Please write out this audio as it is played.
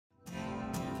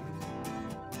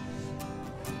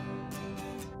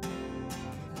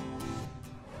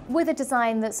With a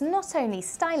design that's not only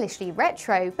stylishly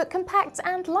retro, but compact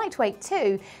and lightweight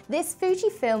too, this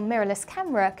Fujifilm mirrorless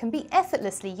camera can be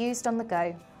effortlessly used on the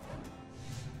go.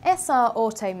 SR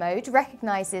Auto Mode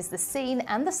recognises the scene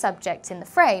and the subject in the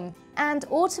frame and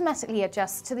automatically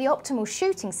adjusts to the optimal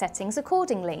shooting settings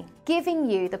accordingly, giving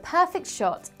you the perfect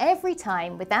shot every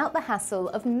time without the hassle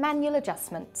of manual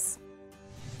adjustments.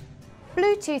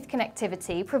 Bluetooth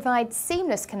connectivity provides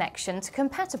seamless connection to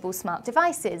compatible smart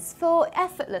devices for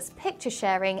effortless picture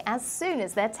sharing as soon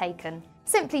as they're taken.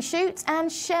 Simply shoot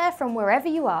and share from wherever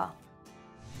you are.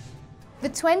 The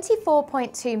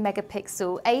 24.2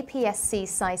 megapixel APS-C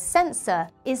size sensor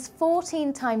is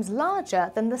 14 times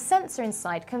larger than the sensor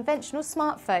inside conventional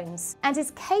smartphones and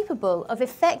is capable of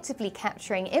effectively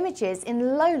capturing images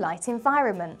in low-light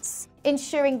environments,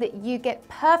 ensuring that you get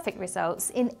perfect results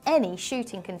in any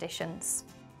shooting conditions.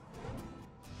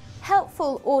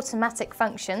 Helpful automatic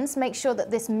functions make sure that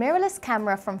this mirrorless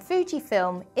camera from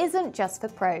Fujifilm isn't just for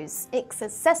pros. It's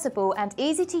accessible and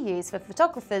easy to use for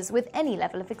photographers with any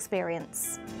level of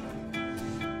experience.